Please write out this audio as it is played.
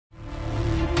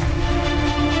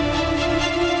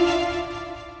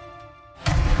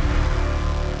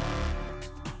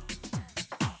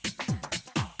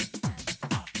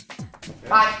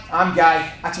Hi, I'm Guy.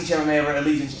 I teach MMA over at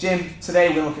Allegiance Gym. Today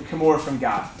we're going to look at Kimura from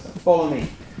guard. Follow me.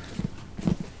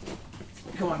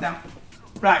 Come on, Dan.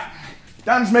 Right,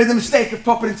 Dan's made the mistake of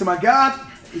popping into my guard.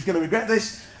 He's going to regret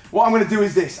this. What I'm going to do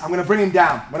is this. I'm going to bring him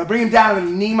down. When I bring him down, I'm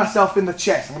going to knee myself in the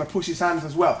chest. I'm going to push his hands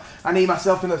as well. I knee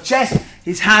myself in the chest.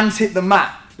 His hands hit the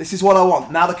mat. This is what I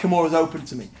want. Now the Kimura's open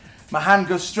to me. My hand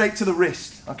goes straight to the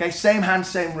wrist. Okay, same hand,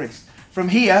 same wrist. From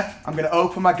here, I'm going to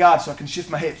open my guard so I can shift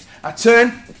my hips. I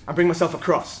turn and bring myself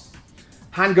across.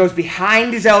 Hand goes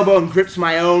behind his elbow and grips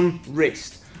my own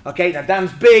wrist. Okay, now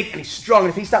Dan's big and he's strong, and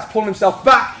if he starts pulling himself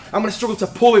back, I'm going to struggle to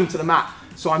pull him to the mat.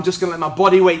 So I'm just going to let my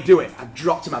body weight do it. I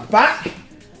drop to my back.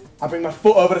 I bring my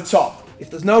foot over the top. If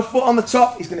there's no foot on the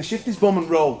top, he's going to shift his bum and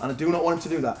roll, and I do not want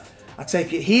him to do that. I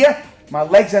take it here. My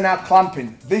legs are now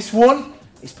clamping. This one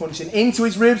is punching into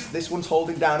his ribs. This one's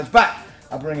holding down his back.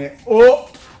 I bring it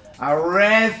up. I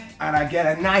rev, and I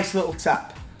get a nice little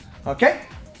tap. Okay?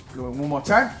 Going one more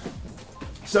time.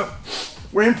 So,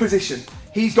 we're in position.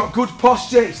 He's got good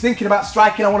posture. He's thinking about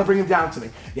striking. I want to bring him down to me.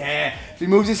 Yeah. If he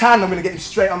moves his hand, I'm going to get him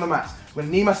straight on the mat. I'm going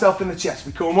to knee myself in the chest.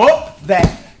 We come up, then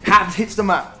hand hits the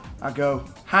mat. I go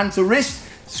hand to wrist,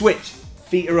 switch.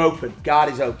 Feet are open.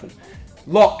 Guard is open.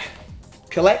 Lock.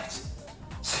 Collect.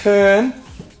 Turn.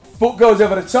 Foot goes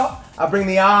over the top. I bring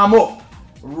the arm up.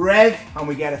 Rev, and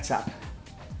we get a tap.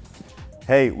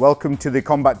 Hey, welcome to the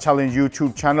Combat Challenge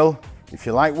YouTube channel. If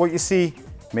you like what you see,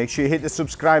 make sure you hit the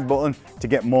subscribe button to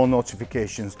get more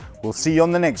notifications. We'll see you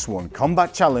on the next one.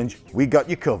 Combat Challenge, we got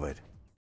you covered.